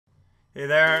Hey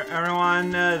there,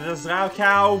 everyone. This is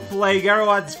Raocow playing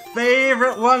everyone's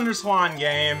favorite WonderSwan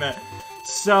game.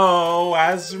 So,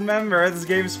 as remember, this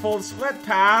game's full of split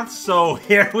paths, so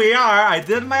here we are. I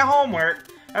did my homework.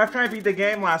 After I beat the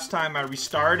game last time, I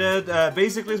restarted.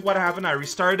 Basically, what happened, I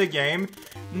restarted the game.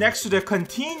 Next to the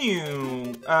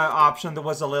continue option, there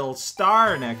was a little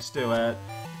star next to it.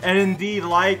 And indeed,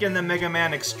 like in the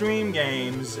MegaMen Extreme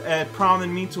games, it prompted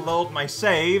me to load my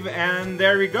save, and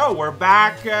there we go. We're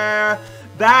back at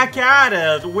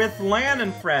it with Lan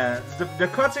and friends. The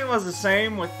cutscene was the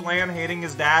same, with Lan hating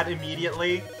his dad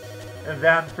immediately, and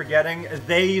then forgetting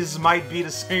they's might be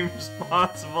the same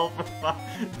responsible for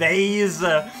they's.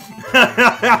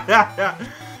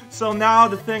 So now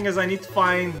the thing is, I need to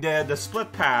find the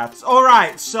split paths.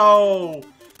 Alright, so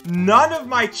none of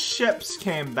my chips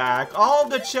came back. All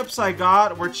the chips I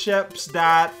got were chips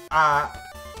that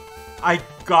I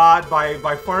got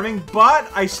by farming,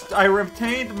 but I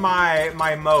retained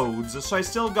my modes, so I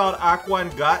still got Aqua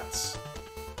and Guts.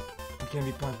 I can't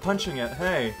be punching it.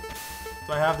 Hey,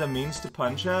 do I have the means to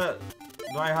punch it?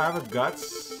 Do I have a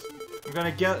Guts? I'm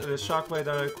gonna get the Shockwave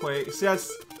that I quake. See,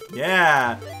 that's,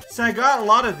 yeah. See, I got a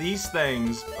lot of these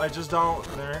things. I just don't.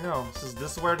 There you go.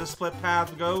 This is where the split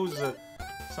path goes.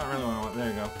 It's not really what I want. There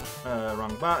you go.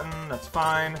 Wrong button. That's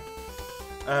fine.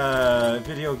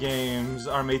 Video games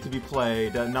are made to be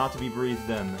played, not to be breathed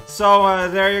in. So,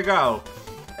 there you go.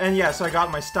 And yeah, so I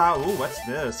got my style. Ooh, what's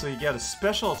this? So you get a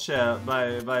special chip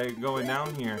by going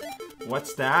down here.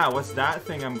 What's that? What's that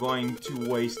thing I'm going to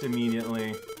waste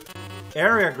immediately?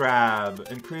 Area grab.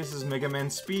 Increases MegaMen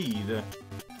speed.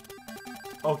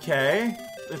 Okay.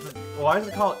 Why is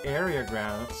it called area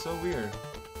grab? That's so weird.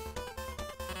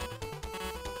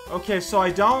 Okay, so I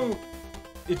don't...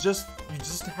 you just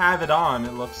have it on,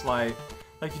 it looks like.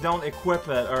 Like you don't equip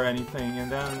it or anything,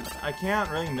 and then I can't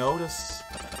really notice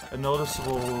a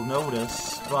noticeable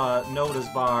notice, but notice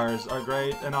bars are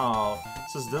great and all.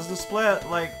 So is this the split?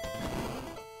 Like,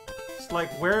 it's like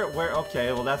where,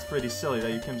 okay, well that's pretty silly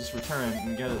that you can just return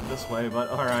and get it this way, but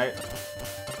alright.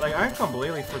 Like, I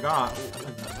completely forgot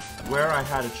where I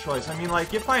had a choice. I mean,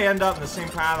 like, if I end up in the same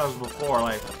path as before,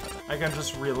 like, I can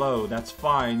just reload, that's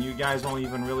fine. You guys don't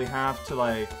even really have to,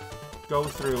 like, go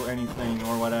through anything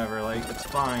or whatever, like, it's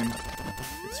fine.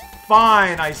 It's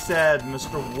fine, I said,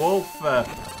 Mr. Wolf.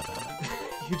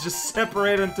 You just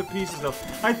separate into pieces, though.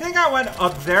 I think I went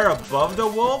up there above the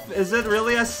wolf. Is it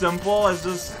really as simple as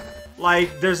just,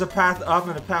 like, there's a path up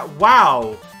and a path...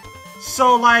 Wow!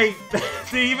 So, like,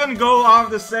 they even go off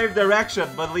the same direction,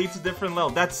 but lead to different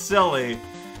levels. That's silly.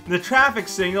 The traffic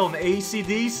signal in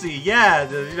AC/DC, yeah,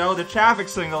 you know, the traffic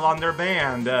signal on their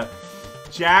band.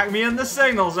 Jack me in the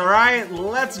signals, alright?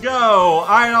 Let's go!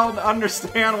 I don't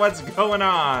understand what's going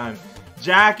on.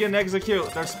 Jack and execute.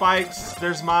 There's spikes,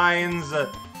 there's mines,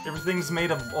 everything's made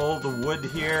of old wood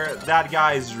here. That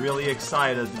guy is really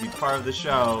excited to be part of the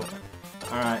show.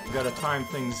 Alright, gotta time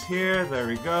things here. There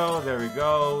we go, there we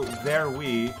go. There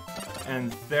we.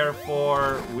 And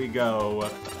therefore we go.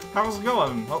 How's it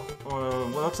going?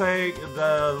 Oh, looks like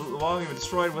the wall you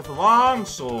destroyed with a long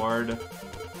sword.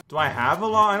 Do I have a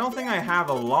long? I don't think I have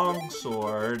a long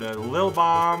sword. A lil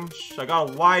bomb. I got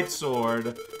a wide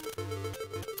sword.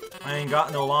 I ain't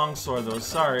got no long sword though.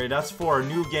 Sorry, that's for a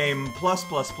new game plus.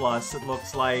 It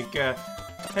looks like.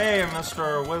 Hey,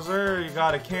 Mr. Wizard, you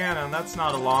got a cannon. That's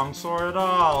not a long sword at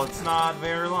all. It's not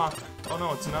very long. Oh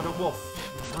no, it's another wolf.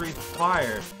 Breathe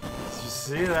fire. You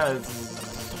see that? It's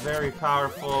very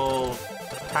powerful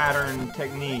pattern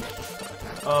technique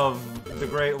of the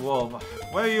Great Wolf.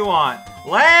 What do you want?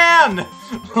 Land!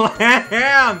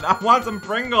 Land! I want some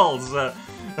Pringles! Alright.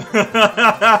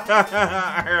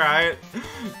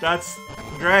 That's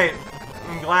great.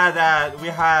 I'm glad that we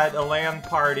had a land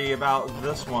party about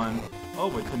this one.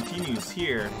 Oh, it continues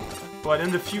here. But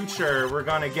in the future, we're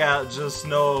gonna get just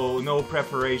no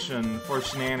preparation for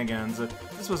shenanigans.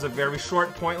 This was a very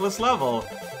short, pointless level.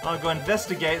 I'll go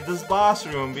investigate this boss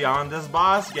room beyond this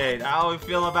boss gate. How do we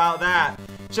feel about that?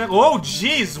 Check. Oh,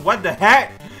 jeez, what the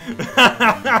heck?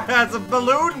 That's a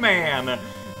balloon man.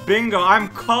 Bingo, I'm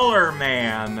Color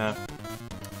Man.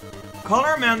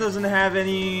 Color Man doesn't have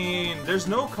any. There's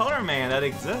no Color Man that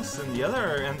exists in the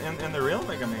other in the real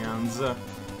Mega Mans.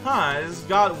 Huh? It's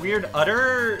got weird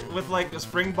udder with like a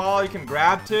spring ball you can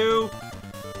grab to.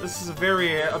 This is a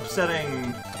very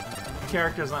upsetting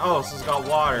character. Oh, so it's got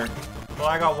water. Well,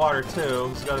 I got water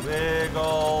too. It's got a big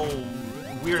old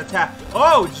weird attack.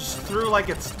 Oh, it just threw like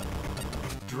its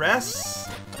dress.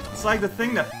 It's like the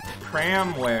thing that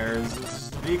Pram wears. It's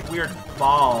just a big weird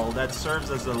ball that serves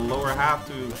as the lower half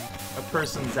to a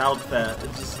person's outfit.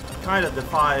 It just kind of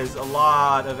defies a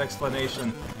lot of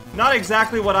explanation. Not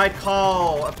exactly what I'd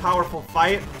call a powerful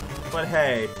fight, but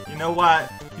hey, you know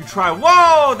what? You try.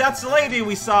 Whoa! That's the lady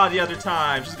we saw the other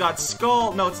time. She's got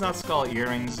skull. No, it's not skull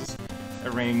earrings. It's a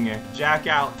ring. Jack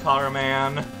out, Color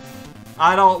Man.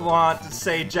 I don't want to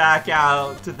say jack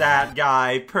out to that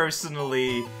guy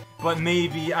personally, but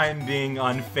maybe I'm being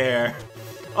unfair.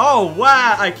 Oh,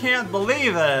 wow! I can't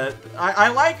believe it! I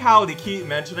like how they keep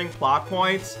mentioning plot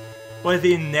points, but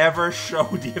they never show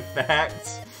the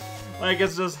effects. Like,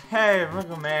 it's just, hey,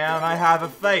 MegaMen, I have a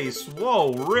face.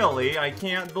 Whoa, really? I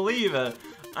can't believe it.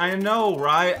 I know,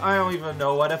 right? I don't even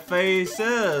know what a face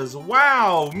is.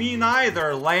 Wow, me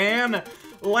neither, Lan.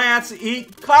 Let's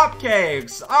eat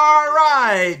cupcakes.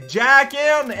 Alright, Jack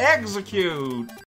in, execute.